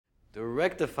to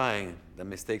rectifying the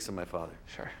mistakes of my father.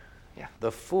 Sure, yeah.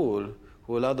 The fool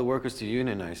who allowed the workers to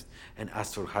unionize and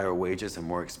asked for higher wages and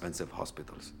more expensive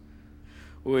hospitals.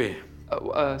 Oui.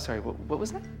 Sorry, what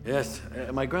was that? Yes,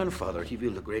 my grandfather, he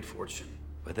built a great fortune.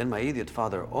 But then my idiot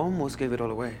father almost gave it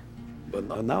all away. But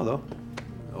not now, though.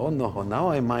 Oh, no, now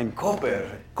I mine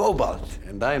copper, cobalt,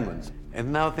 and diamonds.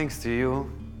 And now, thanks to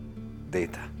you,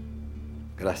 data.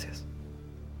 Gracias.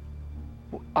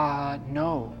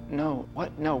 No.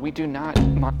 What? No, we do not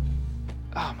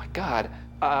Oh, my God.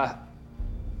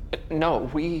 No,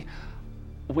 we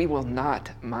will not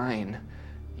mine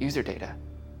user data.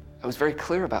 I was very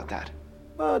clear about that.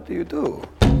 What do you do?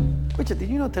 Richard, did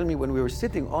you not tell me when we were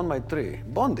sitting on my tree,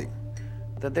 bonding,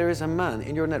 that there is a man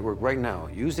in your network right now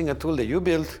using a tool that you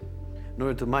built in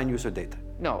order to mine user data?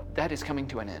 No, that is coming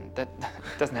to an end. That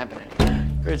doesn't happen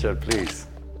anymore. Richard, please.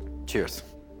 Cheers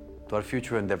to our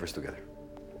future endeavors together.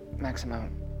 Maximo,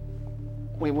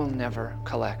 we will never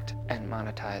collect and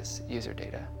monetize user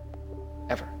data.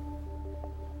 Ever.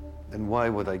 Then why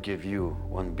would I give you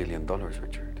 $1 billion,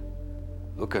 Richard?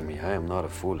 Look at me, I am not a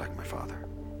fool like my father.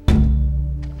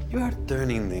 You are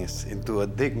turning this into a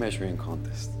dick measuring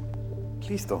contest.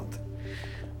 Please don't,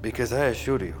 because I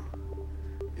assure you,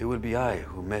 it will be I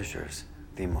who measures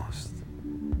the most.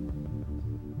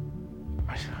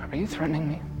 Are you threatening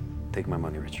me? Take my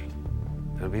money, Richard.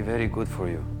 It'll be very good for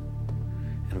you,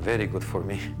 and very good for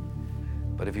me.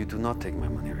 But if you do not take my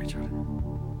money, Richard,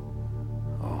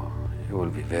 oh, it will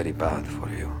be very bad for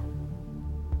you.